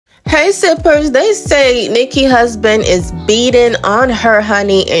Hey sippers, they say Nicki husband is beating on her,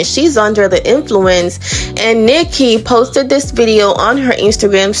 honey, and she's under the influence. And Nicki posted this video on her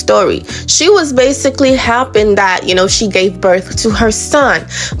Instagram story. She was basically happy that, she gave birth to her son.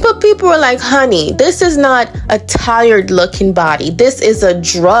 But people were like, honey, this is not a tired looking body. This is a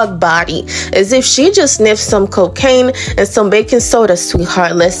drug body. As if she just sniffed some cocaine and some baking soda,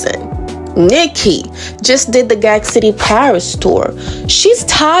 sweetheart. Listen. Nicki just did the Gag City Paris tour. She's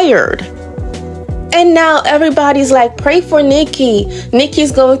tired. And now everybody's like, pray for Nicki.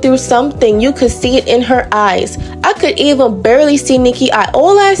 Nicki's going through something. You could see it in her eyes. I could even barely see Nicki's eye.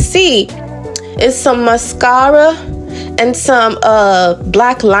 All I see is some mascara and some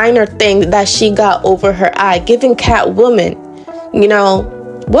black liner thing that she got over her eye, giving Catwoman.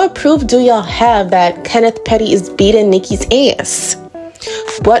 What proof do y'all have that Kenneth Petty is beating Nicki's ass?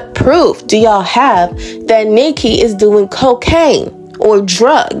 What proof do y'all have that Nicki is doing cocaine or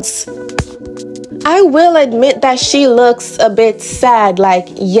drugs? I will admit that she looks a bit sad, like,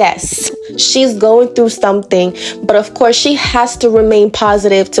 yes, she's going through something, but of course she has to remain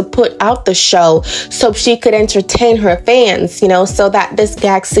positive to put out the show so she could entertain her fans, so that this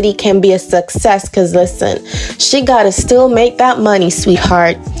Gag City can be a success, because listen, she gotta still make that money,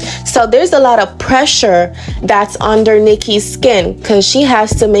 sweetheart. So there's a lot of pressure that's under Nicki's skin because she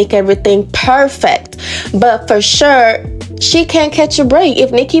has to make everything perfect, but for sure, she can't catch a break.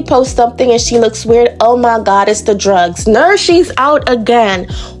 If Nicki posts something and she looks weird, oh my God, it's the drugs. Nurse, she's out again.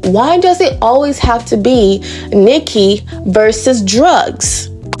 Why does it always have to be Nicki versus drugs?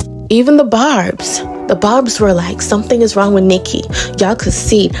 Even the Barbs were like, something is wrong with Nicki. Y'all could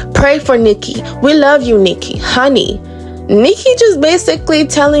see. Pray for Nicki. We love you, Nicki. Honey, Nicki just basically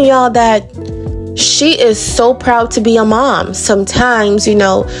telling y'all that she is so proud to be a mom. Sometimes,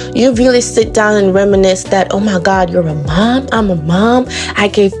 you really sit down and reminisce that, oh my God, you're a mom? I'm a mom. I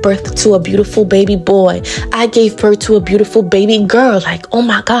gave birth to a beautiful baby boy. I gave birth to a beautiful baby girl. Like, oh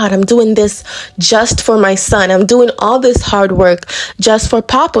my God, I'm doing this just for my son. I'm doing all this hard work just for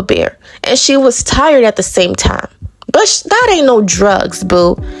Papa Bear. And she was tired at the same time. But that ain't no drugs,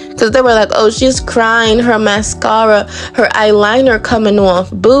 boo. Because they were like, oh, she's crying, her mascara, her eyeliner coming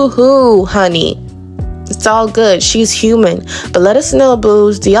off. Boo-hoo, honey. It's all good. She's human. But let us know,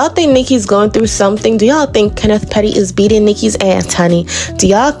 boos. Do y'all think Nicki's going through something? Do y'all think Kenneth Petty is beating Nicki's ass, honey? Do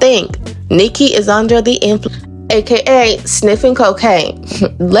y'all think Nicki is under the influence, aka sniffing cocaine?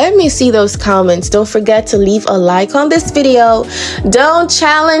 Let me see those comments. Don't forget to leave a like on this video. Don't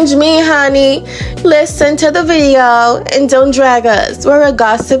challenge me, honey. Listen to the video and don't drag us. We're a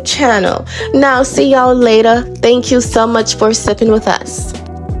gossip channel. Now, see y'all later. Thank you so much for sipping with us.